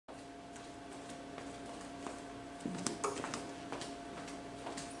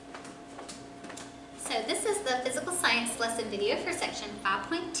the physical science lesson video for section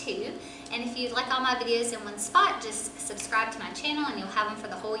 5.2. And if you'd like all my videos in one spot, just subscribe to my channel and you'll have them for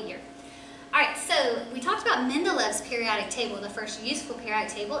the whole year. Alright, so we talked about Mendeleev's periodic table, the first useful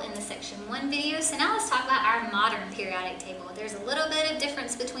periodic table in the section 1 video. So now let's talk about our modern periodic table. There's a little bit of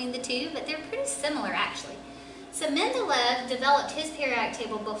difference between the two, but they're pretty similar actually. So Mendeleev developed his periodic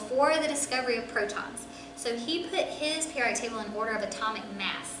table before the discovery of protons. So he put his periodic table in order of atomic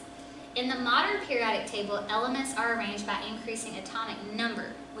mass. In the modern periodic table, elements are arranged by increasing atomic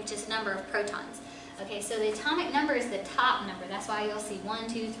number, which is the number of protons. Okay, so the atomic number is the top number. That's why you'll see 1,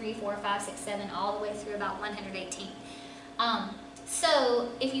 2, 3, 4, 5, 6, 7, all the way through about 118. So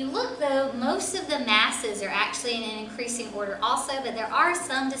if you look though, most of the masses are actually in an increasing order also, but there are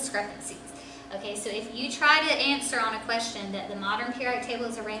some discrepancies. Okay, so if you try to answer on a question that the modern periodic table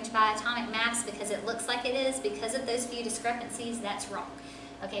is arranged by atomic mass because it looks like it is, because of those few discrepancies, that's wrong.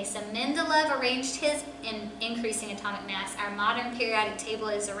 Okay, so Mendeleev arranged his in increasing atomic mass. Our modern periodic table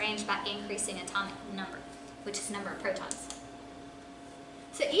is arranged by increasing atomic number, which is number of protons.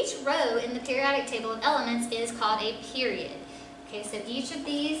 So each row in the periodic table of elements is called a period. Okay, so each of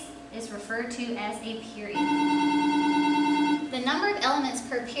these is referred to as a period. The number of elements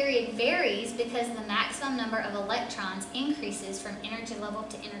per period varies because the maximum number of electrons increases from energy level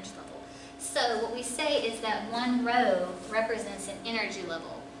to energy level. So what we say is that one row represents an energy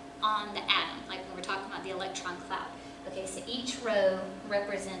level on the atom, like when we're talking about the electron cloud. Okay, so each row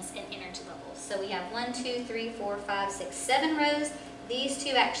represents an energy level. So we have 1, 2, 3, 4, 5, 6, 7 rows. These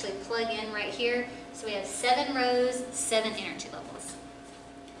two actually plug in right here. So we have 7 rows, 7 energy levels.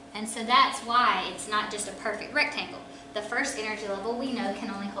 And so that's why it's not just a perfect rectangle. The first energy level we know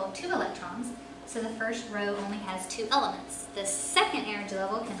can only hold 2 electrons, so the first row only has 2 elements. The second energy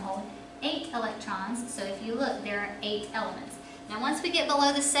level can hold 8 electrons, so if you look, there are 8 elements. Now once we get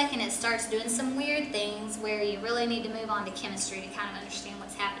below the second, it starts doing some weird things where you really need to move on to chemistry to kind of understand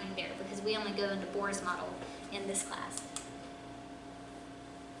what's happening there, because we only go into Bohr's model in this class.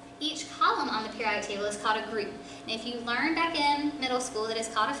 Each column on the periodic table is called a group. And if you learned back in middle school that it's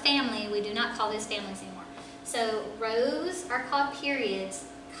called a family, we do not call those families anymore. So rows are called periods,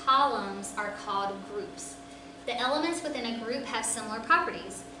 columns are called groups. The elements within a group have similar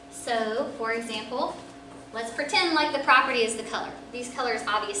properties. So, for example, let's pretend like the property is the color. These colors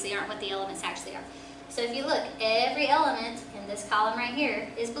obviously aren't what the elements actually are. So if you look, every element in this column right here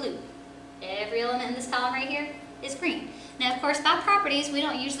is blue. Every element in this column right here is green. Now, of course, by properties, we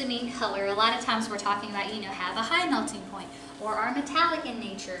don't usually mean color. A lot of times we're talking about, have a high melting point, or are metallic in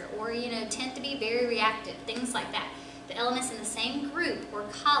nature, or, tend to be very reactive, things like that. The elements in the same group or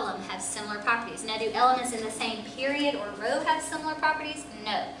column have similar properties. Now, do elements in the same period or row have similar properties?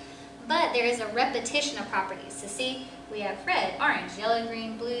 No. But there is a repetition of properties. So see, we have red, orange, yellow,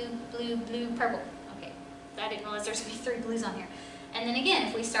 green, blue, blue, blue, purple. Okay, I didn't realize there's going to be 3 blues on here. And then again,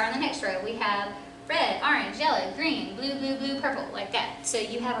 if we start on the next row, we have red, orange, yellow, green, blue, blue, blue, purple, like that. So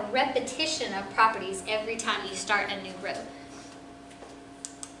you have a repetition of properties every time you start a new row.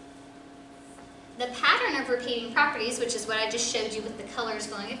 The pattern of repeating properties, which is what I just showed you with the colors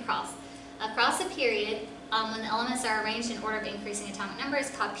going across a period, when the elements are arranged in order of increasing atomic number,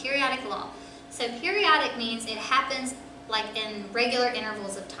 is called periodic law. So periodic means it happens like in regular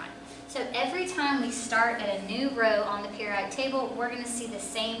intervals of time. So every time we start at a new row on the periodic table, we're going to see the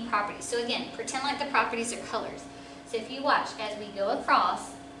same properties. So again, pretend like the properties are colors. So if you watch, as we go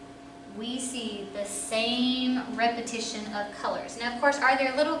across, we see the same repetition of colors. Now, of course, are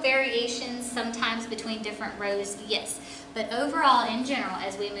there little variations sometimes between different rows? Yes. But overall, in general,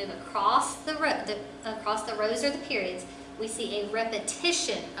 as we move across the rows or the periods, we see a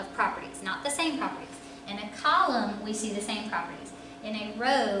repetition of properties, not the same properties. In a column, we see the same properties. In a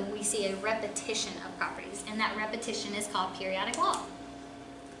row, we see a repetition of properties, and that repetition is called periodic law.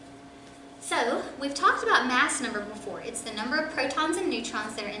 So, we've talked about mass number before. It's the number of protons and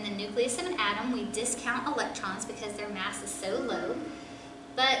neutrons that are in the nucleus of an atom. We discount electrons because their mass is so low.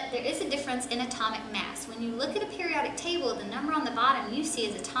 But there is a difference in atomic mass. When you look at a periodic table, the number on the bottom you see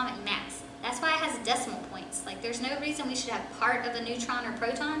is atomic mass. That's why it has decimal points. Like, there's no reason we should have part of a neutron or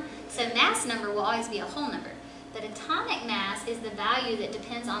proton. So mass number will always be a whole number. But atomic mass is the value that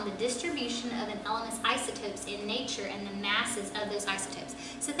depends on the distribution of an element's isotopes in nature and the masses of those isotopes.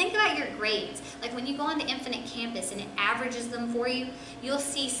 So think about your grades. Like when you go on the Infinite Campus and it averages them for you, you'll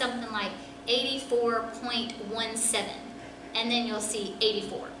see something like 84.17, and then you'll see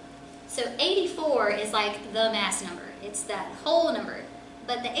 84. So 84 is like the mass number. It's that whole number.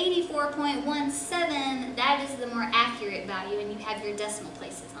 But the 84.17, that is the more accurate value, and you have your decimal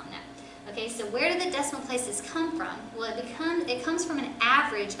places on that. Okay, so where do the decimal places come from? Well, it comes from an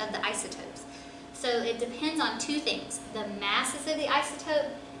average of the isotopes. So it depends on two things: the masses of the isotope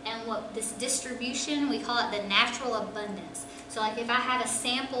and what this distribution, we call it the natural abundance. So like if I have a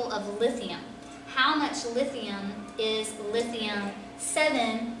sample of lithium, how much lithium is lithium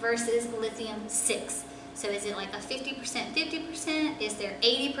 7 versus lithium 6? So is it like a 50%, 50%? Is there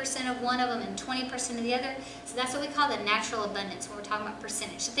 80% of one of them and 20% of the other? So that's what we call the natural abundance when we're talking about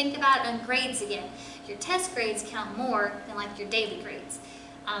percentage. So think about it on grades again. Your test grades count more than like your daily grades.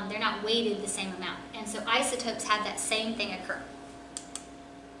 They're not weighted the same amount. And so isotopes have that same thing occur.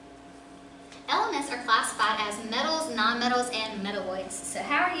 Elements are classified as metals, nonmetals, and metalloids. So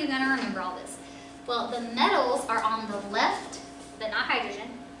how are you going to remember all this? Well, the metals are on the left, but not hydrogen,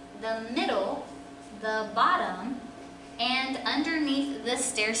 the middle, the bottom, and underneath the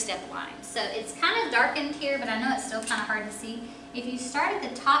stair-step line. So it's kind of darkened here, but I know it's still kind of hard to see. If you start at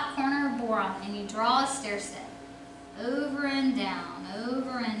the top corner of boron and you draw a stair-step, over and down,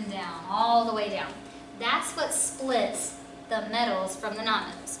 all the way down, that's what splits the metals from the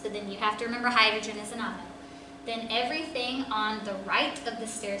nonmetals. But then you have to remember hydrogen is a nonmetal. Then everything on the right of the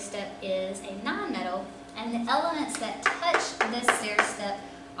stair-step is a nonmetal, and the elements that touch this stair-step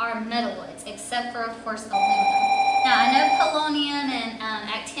are metalloids, except for, of course, aluminum. Now, I know polonium and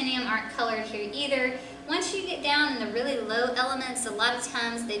actinium aren't colored here either. Once you get down in the really low elements, a lot of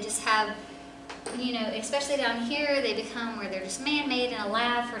times they just have, you know, especially down here, they become where they're just man-made in a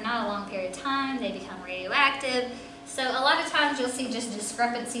lab for not a long period of time. They become radioactive. So a lot of times you'll see just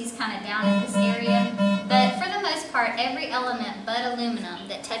discrepancies kind of down in this area. But for the most part, every element but aluminum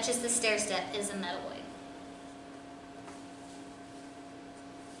that touches the stair-step is a metalloid.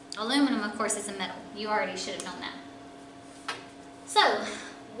 Aluminum, of course, is a metal. You already should have known that. So,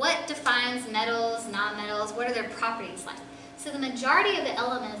 what defines metals, nonmetals? What are their properties like? So the majority of the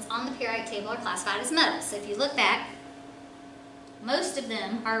elements on the periodic table are classified as metals. So if you look back, most of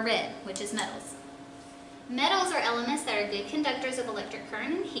them are red, which is metals. Metals are elements that are good conductors of electric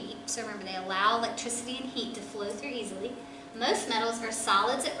current and heat. So remember, they allow electricity and heat to flow through easily. Most metals are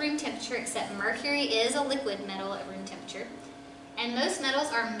solids at room temperature, except mercury is a liquid metal at room temperature. And most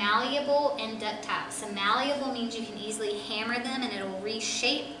metals are malleable and ductile. So malleable means you can easily hammer them and it'll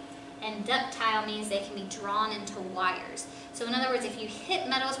reshape, and ductile means they can be drawn into wires. So in other words, if you hit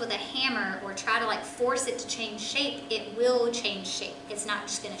metals with a hammer or try to like force it to change shape, it will change shape. It's not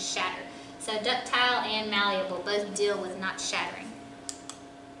just going to shatter. So ductile and malleable both deal with not shattering.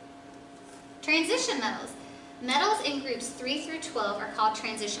 Transition metals. Metals in groups 3 through 12 are called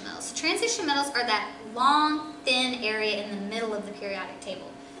transition metals. So transition metals are that long, thin area in the middle of the periodic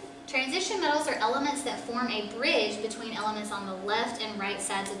table. Transition metals are elements that form a bridge between elements on the left and right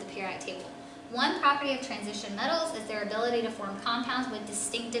sides of the periodic table. One property of transition metals is their ability to form compounds with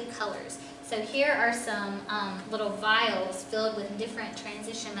distinctive colors. So here are some little vials filled with different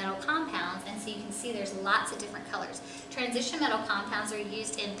transition metal compounds, and so you can see there's lots of different colors. Transition metal compounds are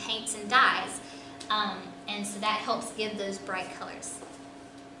used in paints and dyes, and so that helps give those bright colors.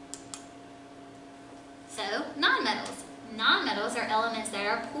 So, nonmetals. Nonmetals are elements that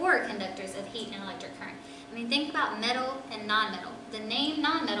are poor conductors of heat and electric current. I mean, think about metal and nonmetal. The name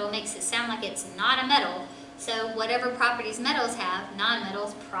nonmetal makes it sound like it's not a metal, so whatever properties metals have,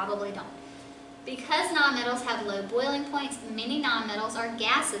 nonmetals probably don't. Because nonmetals have low boiling points, many nonmetals are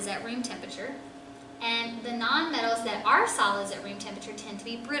gases at room temperature, and the nonmetals that are solids at room temperature tend to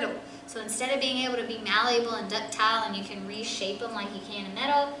be brittle. So instead of being able to be malleable and ductile and you can reshape them like you can in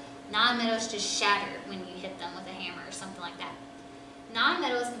metal, nonmetals just shatter when you hit them with a hammer or something like that.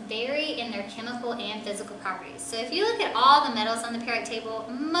 Nonmetals vary in their chemical and physical properties. So if you look at all the metals on the periodic table,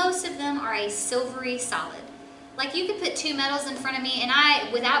 most of them are a silvery solid. Like you could put two metals in front of me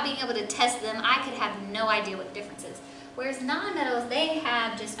and without being able to test them, I could have no idea what the difference is. Whereas nonmetals, they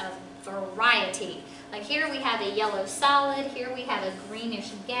have just a variety. Like here we have a yellow solid, here we have a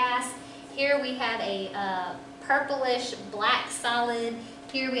greenish gas, here we have a purplish black solid,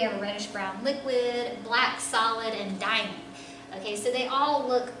 here we have a reddish brown liquid, black solid, and diamond. Okay, so they all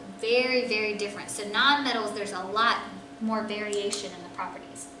look very, very different. So nonmetals, there's a lot more variation in the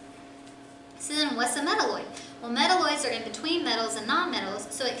properties. So then what's a metalloid? Well, metalloids are in between metals and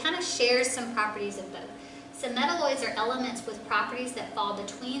nonmetals, so it kind of shares some properties of both. So metalloids are elements with properties that fall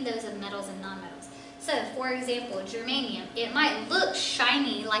between those of metals and nonmetals. So for example, germanium, it might look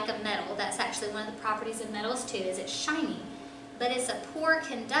shiny like a metal. That's actually one of the properties of metals too, is it's shiny. But it's a poor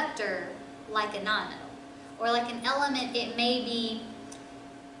conductor like a nonmetal. Or like an element, it may be,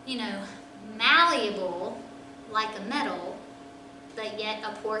 you know, malleable like a metal, but yet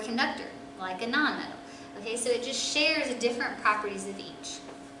a poor conductor like a nonmetal. Okay, so it just shares different properties of each.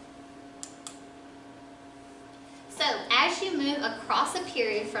 So as as you move across a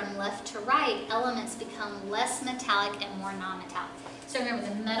period from left to right, elements become less metallic and more non-metallic. So remember,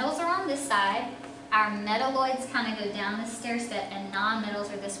 the metals are on this side, our metalloids kind of go down the stair step, and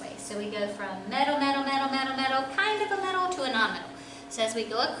non-metals are this way. So we go from metal, metal, metal, metal, metal, kind of a metal to a non-metal. So as we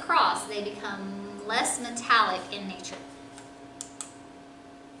go across, they become less metallic in nature.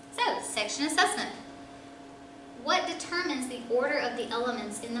 So, section assessment. What determines the order of the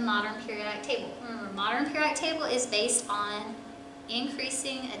elements in the modern periodic table? Remember, modern periodic table is based on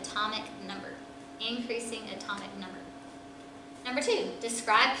increasing atomic number. Increasing atomic number. Number 2,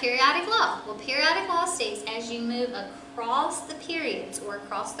 describe periodic law. Well, periodic law states as you move across the periods or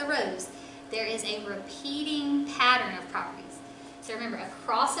across the rows, there is a repeating pattern of properties. So remember,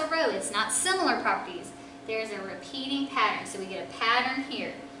 across a row, it's not similar properties. There's a repeating pattern. So we get a pattern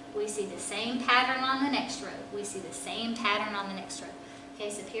here. We see the same pattern on the next row. We see the same pattern on the next row. Okay,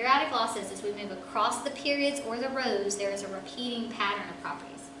 so periodic law says as we move across the periods or the rows, there is a repeating pattern of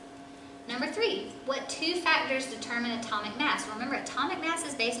properties. Number 3, what 2 factors determine atomic mass? Remember, atomic mass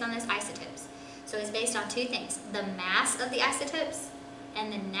is based on those isotopes. So it's based on 2 things, the mass of the isotopes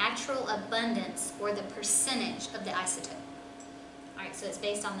and the natural abundance or the percentage of the isotope. Alright, so it's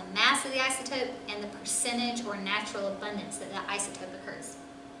based on the mass of the isotope and the percentage or natural abundance that that isotope occurs.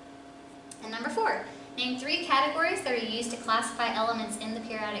 And number 4, name 3 categories that are used to classify elements in the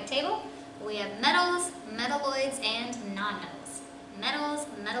periodic table. We have metals, metalloids, and nonmetals. Metals,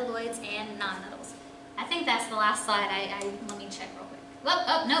 metalloids, and nonmetals. I think that's the last slide. Let me check real quick.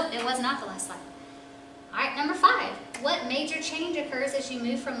 Oh, no, it was not the last slide. Alright, number 5. What major change occurs as you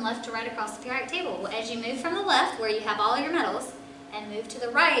move from left to right across the periodic table? Well, as you move from the left, where you have all your metals, and move to the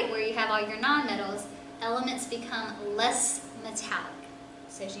right, where you have all your nonmetals, elements become less metallic.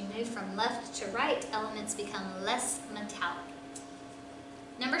 So as you move from left to right, elements become less metallic.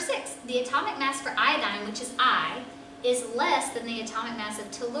 Number 6, the atomic mass for iodine, which is I, is less than the atomic mass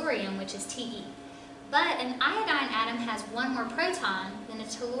of tellurium, which is Te. But an iodine atom has 1 more proton than a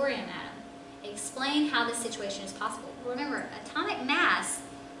tellurium atom. Explain how this situation is possible. Remember, atomic mass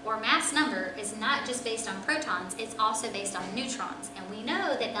or mass number is not just based on protons, it's also based on neutrons. And we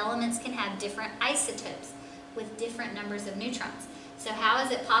know that elements can have different isotopes with different numbers of neutrons. So how is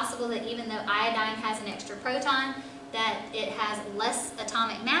it possible that even though iodine has an extra proton, that it has less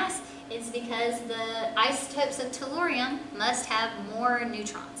atomic mass? It's because the isotopes of tellurium must have more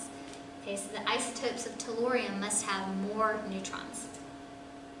neutrons. Okay, so the isotopes of tellurium must have more neutrons.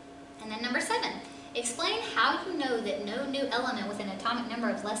 And then number 7, explain how you know that no new element with an atomic number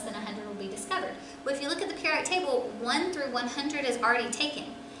of less than 100 will be discovered. Well, if you look at the periodic table, 1 through 100 is already taken.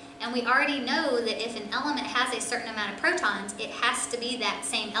 And we already know that if an element has a certain amount of protons, it has to be that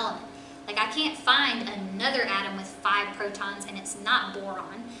same element. Like I can't find another atom with 5 protons and it's not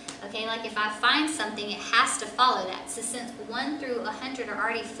boron. Okay, like if I find something, it has to follow that. So since 1 through 100 are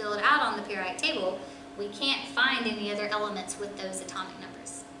already filled out on the periodic table, we can't find any other elements with those atomic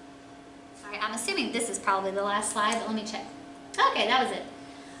numbers. Alright, I'm assuming this is probably the last slide, but let me check. Okay, that was it.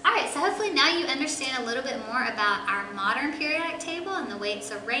 Alright, so hopefully now you understand a little bit more about our modern periodic table and the way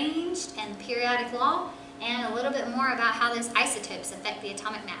it's arranged and periodic law, and a little bit more about how those isotopes affect the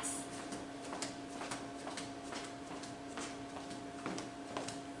atomic mass.